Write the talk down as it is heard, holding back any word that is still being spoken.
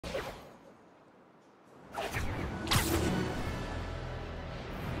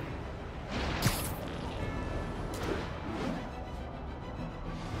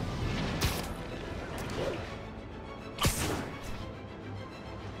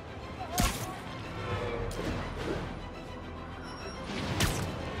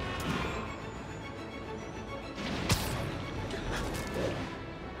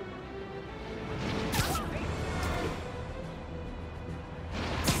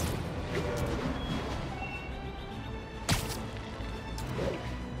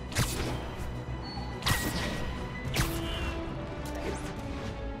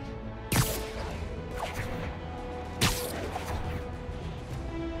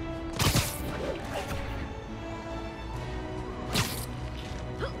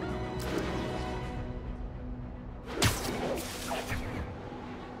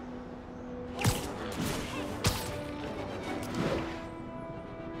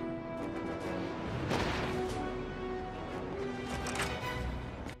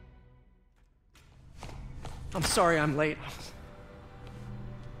I'm sorry I'm late.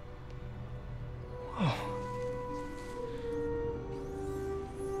 Oh.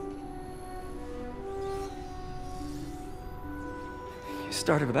 You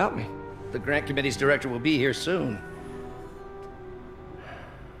started without me. The grant committee's director will be here soon.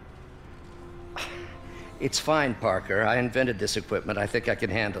 It's fine, Parker. I invented this equipment. I think I can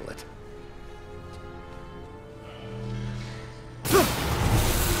handle it.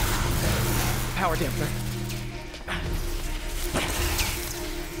 Power dampener.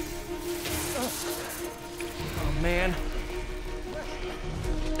 Oh, man.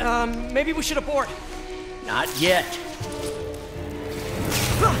 Maybe we should abort. Not yet.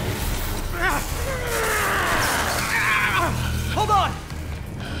 Hold on!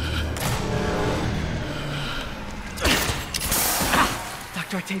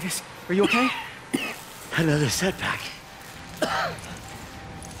 Dr. Octavius, are you okay? Another setback.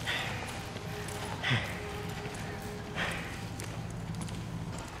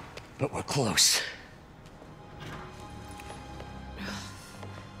 But we're close.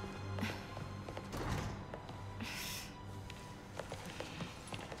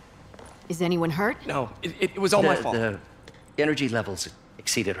 Is anyone hurt? No, it was all my fault. The energy levels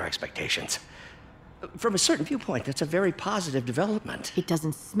exceeded our expectations. From a certain viewpoint, that's a very positive development. It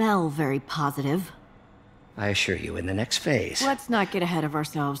doesn't smell very positive. I assure you, in the next phase... Let's not get ahead of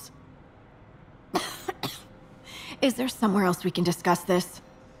ourselves. Is there somewhere else we can discuss this?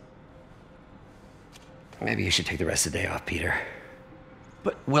 Maybe you should take the rest of the day off, Peter.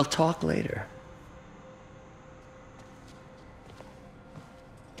 But we'll talk later.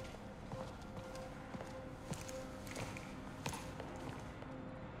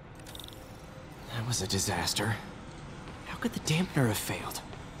 that was a disaster. How could the dampener have failed?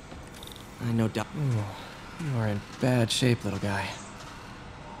 I know, Doc. Ooh, you are in bad shape, little guy.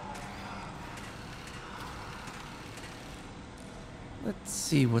 Let's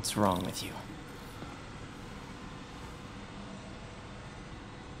see what's wrong with you.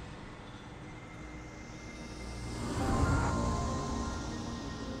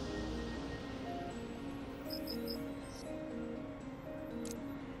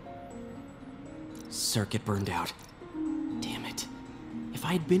 Circuit burned out. Damn it. If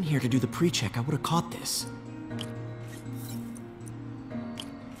I had been here to do the pre-check, I would have caught this.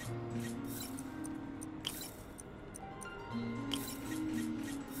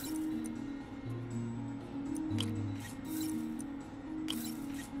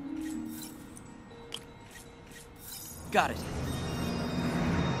 Got it.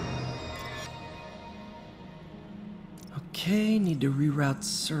 Okay, need to reroute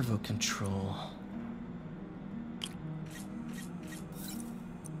servo control.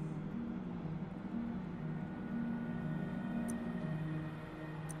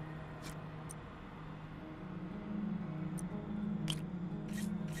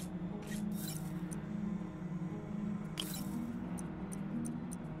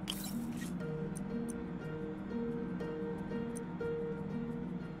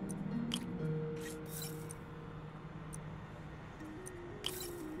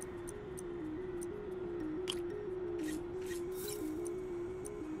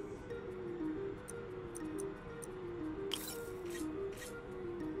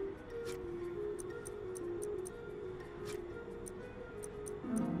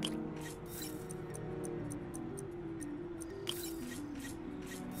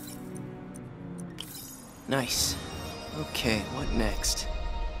 Nice. Okay, what next?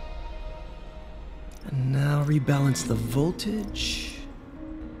 And now rebalance the voltage.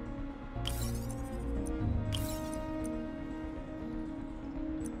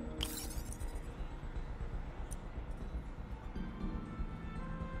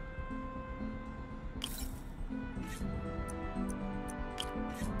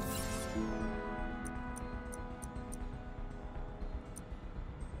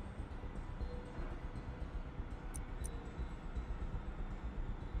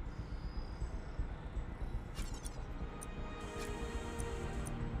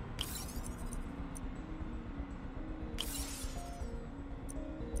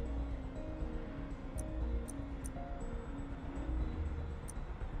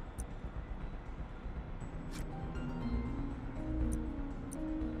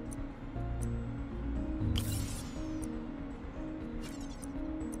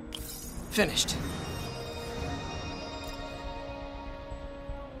 Finished.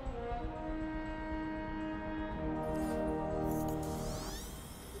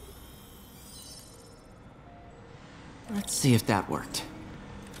 Let's see if that worked.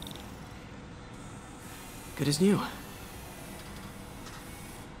 Good as new.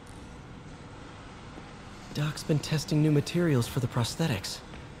 Doc's been testing new materials for the prosthetics.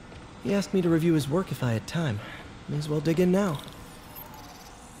 He asked me to review his work if I had time. May as well dig in now.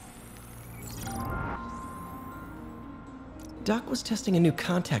 Doc was testing a new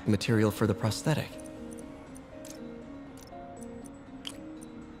contact material for the prosthetic.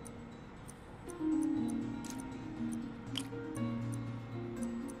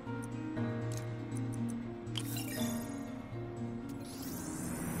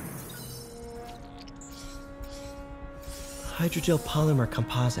 Hydrogel polymer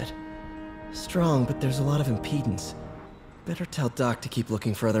composite. Strong, but there's a lot of impedance. Better tell Doc to keep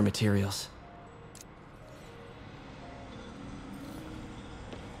looking for other materials.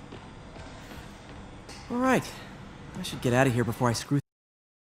 All right. I should get out of here before I screw.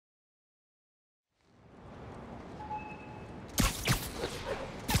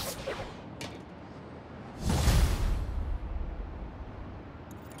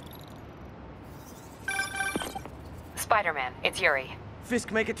 Spider-Man, it's Yuri.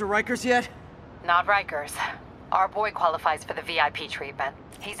 Fisk make it to Rikers yet? Not Rikers. Our boy qualifies for the VIP treatment.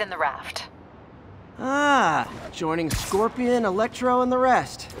 He's in the raft. Ah, joining Scorpion, Electro, and the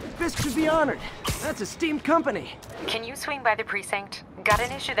rest. Fisk should be honored. That's esteemed company. Can you swing by the precinct? Got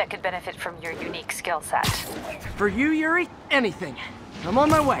an issue that could benefit from your unique skill set. For you, Yuri, anything. I'm on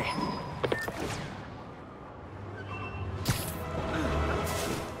my way.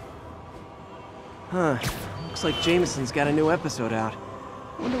 Huh. Looks like Jameson's got a new episode out.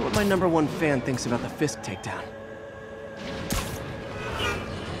 Wonder what my #1 fan thinks about the Fisk takedown.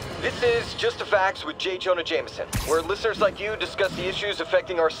 This is Just the Facts with J. Jonah Jameson, where listeners like you discuss the issues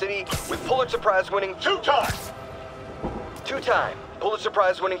affecting our city with Pulitzer Prize-winning two-time Pulitzer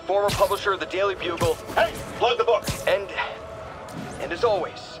Prize-winning former publisher of the Daily Bugle. Hey, plug the book. And as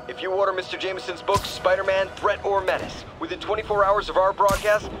always, if you order Mr. Jameson's books, Spider-Man, Threat, or Menace, within 24 hours of our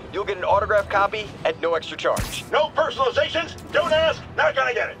broadcast, you'll get an autographed copy at no extra charge. No personalizations, don't ask, not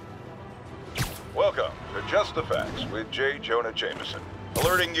gonna get it. Welcome to Just the Facts with J. Jonah Jameson,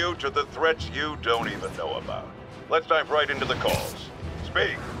 alerting you to the threats you don't even know about. Let's dive right into the calls.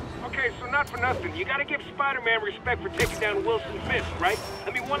 Speak. Okay, so not for nothing, you gotta give Spider-Man respect for taking down Wilson Fisk, right?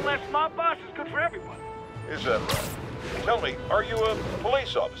 I mean, one less mob boss is good for everyone. Is that right? Tell me, are you a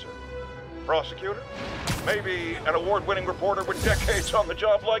police officer? Prosecutor? Maybe an award-winning reporter with decades on the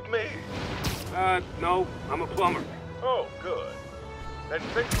job like me? No, I'm a plumber. Oh, good. Then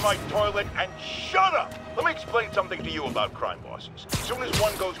fix my toilet and shut up! Let me explain something to you about crime bosses. As soon as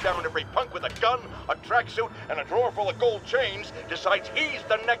one goes down, every punk with a gun, a tracksuit, and a drawer full of gold chains decides he's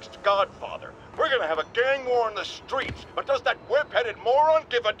the next godfather. We're gonna have a gang war in the streets, but does that whip-headed moron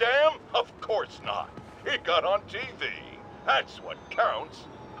give a damn? Of course not. He got on TV. That's what counts.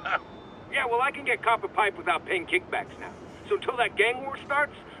 Yeah, well, I can get copper pipe without paying kickbacks now. So until that gang war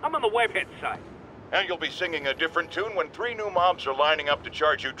starts, I'm on the webhead side. And you'll be singing a different tune when 3 new mobs are lining up to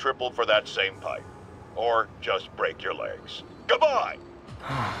charge you triple for that same pipe. Or just break your legs. Goodbye!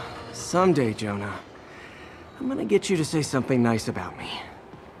 Someday, Jonah, I'm gonna get you to say something nice about me.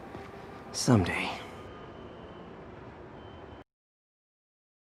 Someday.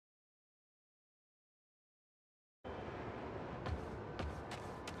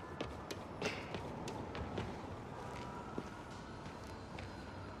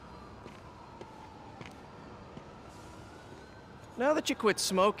 Now that you quit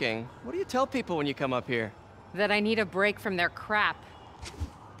smoking, what do you tell people when you come up here? That I need a break from their crap.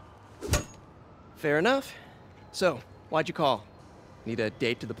 Fair enough. So, why'd you call? Need a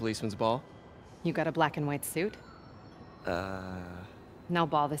date to the policeman's ball? You got a black and white suit? No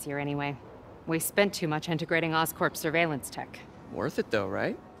ball this year anyway. We spent too much integrating Oscorp's surveillance tech. Worth it though,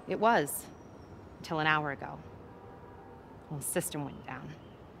 right? It was. Till an hour ago. Well, the system went down.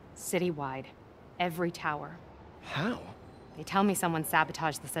 Citywide. Every tower. How? They tell me someone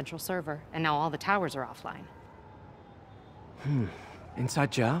sabotaged the central server, and now all the towers are offline.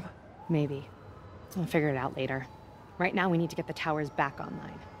 Inside job? Maybe. I'll figure it out later. Right now, we need to get the towers back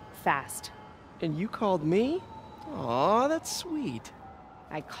online. Fast. And you called me? Aw, that's sweet.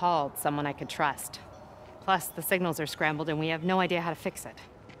 I called someone I could trust. Plus, the signals are scrambled, and we have no idea how to fix it.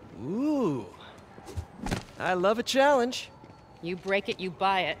 Ooh. I love a challenge. You break it, you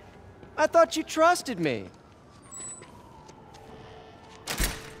buy it. I thought you trusted me.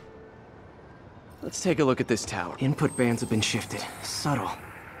 Let's take a look at this tower. Input bands have been shifted. Subtle. Copy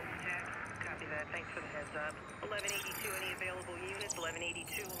that. Thanks for the heads up. 1182, any available units?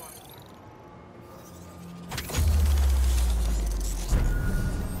 1182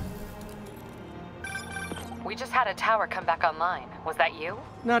 We just had a tower come back online. Was that you?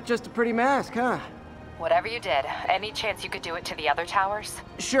 Not just a pretty mask, huh? Whatever you did, any chance you could do it to the other towers?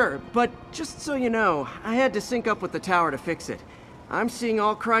 Sure, but just so you know, I had to sync up with the tower to fix it. I'm seeing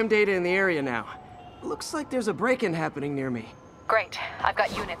all crime data in the area now. Looks like there's a break-in happening near me. Great. I've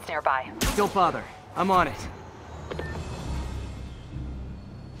got units nearby. Don't bother. I'm on it.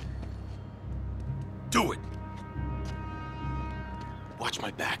 Do it! Watch my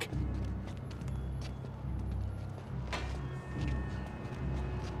back.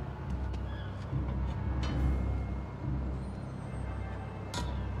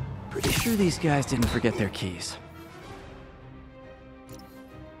 Pretty sure these guys didn't forget their keys.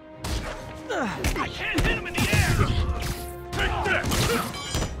 I can't hit him in the air! Take this!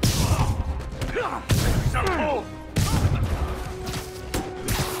 Oh.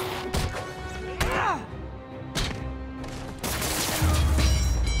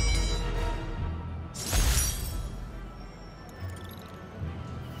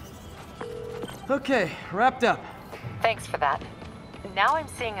 Okay, wrapped up. Thanks for that. Now I'm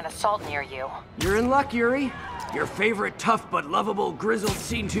seeing an assault near you. You're in luck, Yuri. Your favorite tough but lovable, grizzled,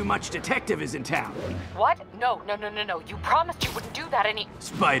 seen-too-much detective is in town. What? No. You promised you wouldn't do that any...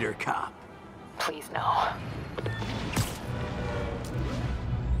 Spider Cop. Please, no.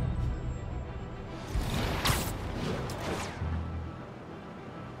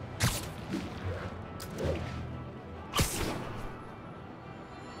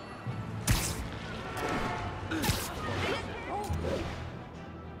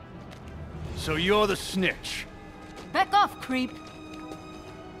 So you're the snitch. Back off, creep.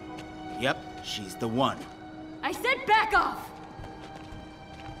 Yep, she's the one. I said back off!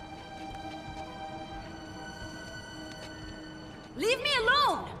 Leave me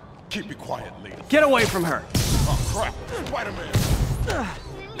alone! Keep it quiet, lady. Get away from her! Oh, crap. Spider-Man!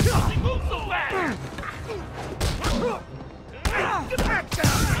 He moves so fast! Get back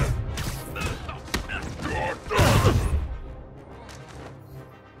down!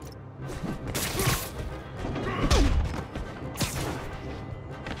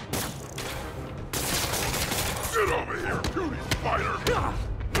 Get over here, beauty spider!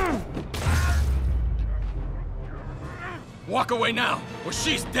 Walk away now, or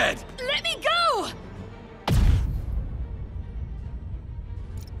she's dead! Let me go!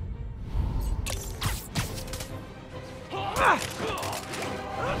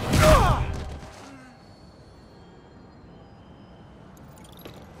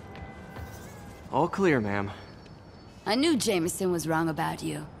 All clear, ma'am. I knew Jameson was wrong about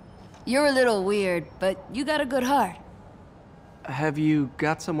you. You're a little weird, but you got a good heart. Have you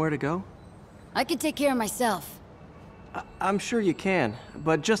got somewhere to go? I can take care of myself. I'm sure you can,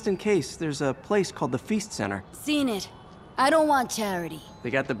 but just in case, there's a place called the Feast Center. Seen it. I don't want charity.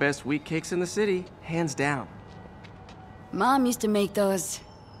 They got the best wheat cakes in the city, hands down. Mom used to make those.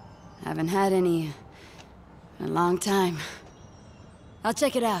 Haven't had any in a long time. I'll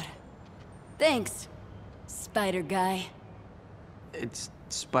check it out. Thanks, Spider Guy. It's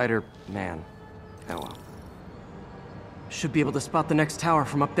Spider-Man. Oh well. Should be able to spot the next tower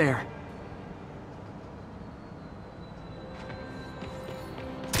from up there.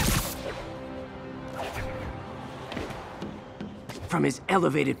 From his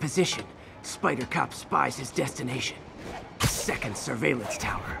elevated position, Spider Cop spies his destination. Second surveillance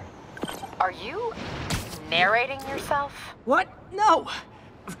tower. Are you narrating yourself? What? No!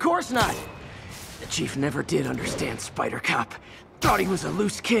 Of course not! The Chief never did understand Spider Cop. Thought he was a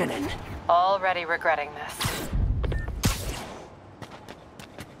loose cannon. Already regretting this.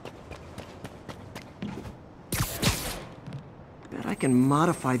 Bet I can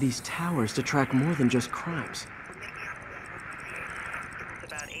modify these towers to track more than just crimes.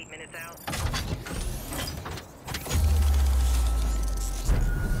 It's about 8 minutes out.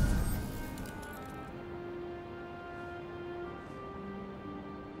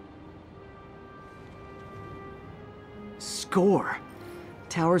 Score!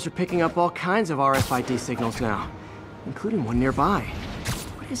 Towers are picking up all kinds of RFID signals now, including one nearby.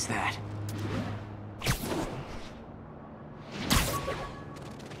 What is that?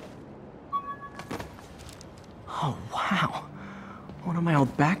 Oh, wow. One of my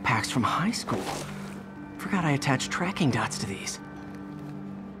old backpacks from high school. Forgot I attached tracking dots to these.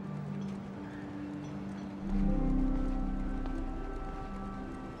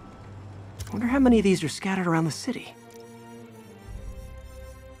 Wonder how many of these are scattered around the city.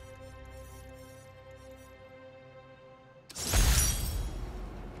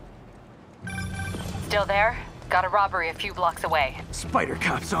 Still there? Got a robbery a few blocks away. Spider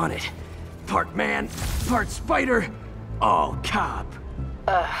Cop's on it. Part man, part spider, all cop.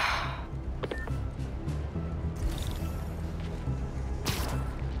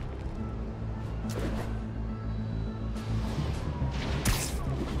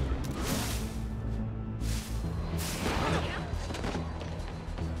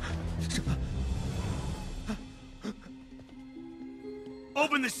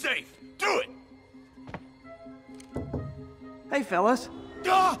 Open the safe! Do it! Hey, fellas.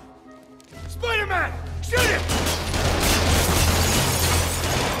 Ah! Spider-Man! Shoot him!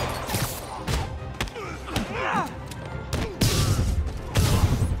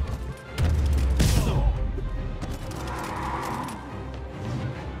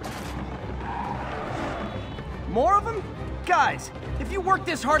 More of them? Guys, if you worked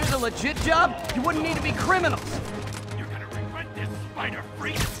this hard at a legit job, you wouldn't need to be criminals. You're gonna regret this, spider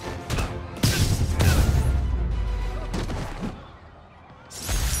freak!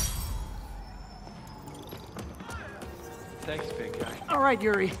 Thanks, big guy. All right,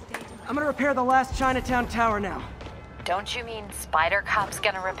 Yuri. I'm gonna repair the last Chinatown tower now. Don't you mean Spider Cop's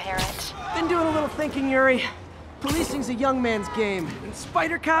gonna repair it? Been doing a little thinking, Yuri. Policing's a young man's game, and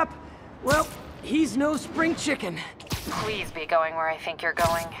Spider Cop, well, he's no spring chicken. Please be going where I think you're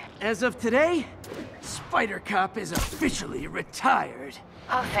going. As of today, Spider Cop is officially retired.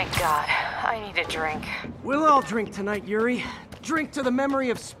 Oh, thank God. I need a drink. We'll all drink tonight, Yuri. Drink to the memory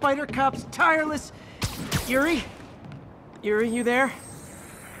of Spider Cop's tireless... Yuri? Yuri, you there?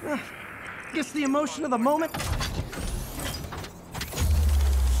 Guess the emotion of the moment?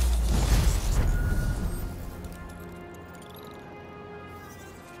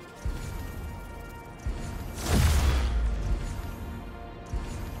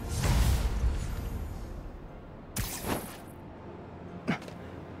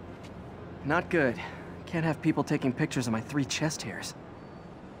 Not good. Can't have people taking pictures of my 3 chest hairs.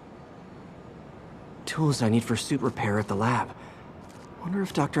 Tools I need for suit repair at the lab. Wonder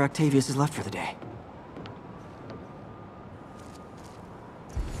if Dr. Octavius is left for the day.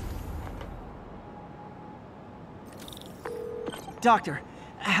 Doctor,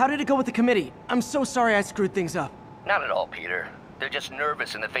 how did it go with the committee? I'm so sorry I screwed things up. Not at all, Peter. They're just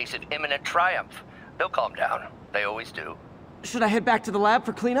nervous in the face of imminent triumph. They'll calm down. They always do. Should I head back to the lab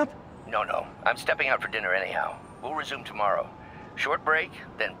for cleanup? No. I'm stepping out for dinner anyhow. We'll resume tomorrow. Short break,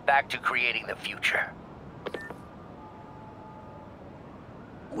 then back to creating the future.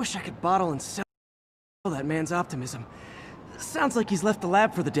 Wish I could bottle and sell that man's optimism. Sounds like he's left the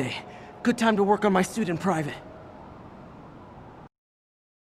lab for the day. Good time to work on my suit in private.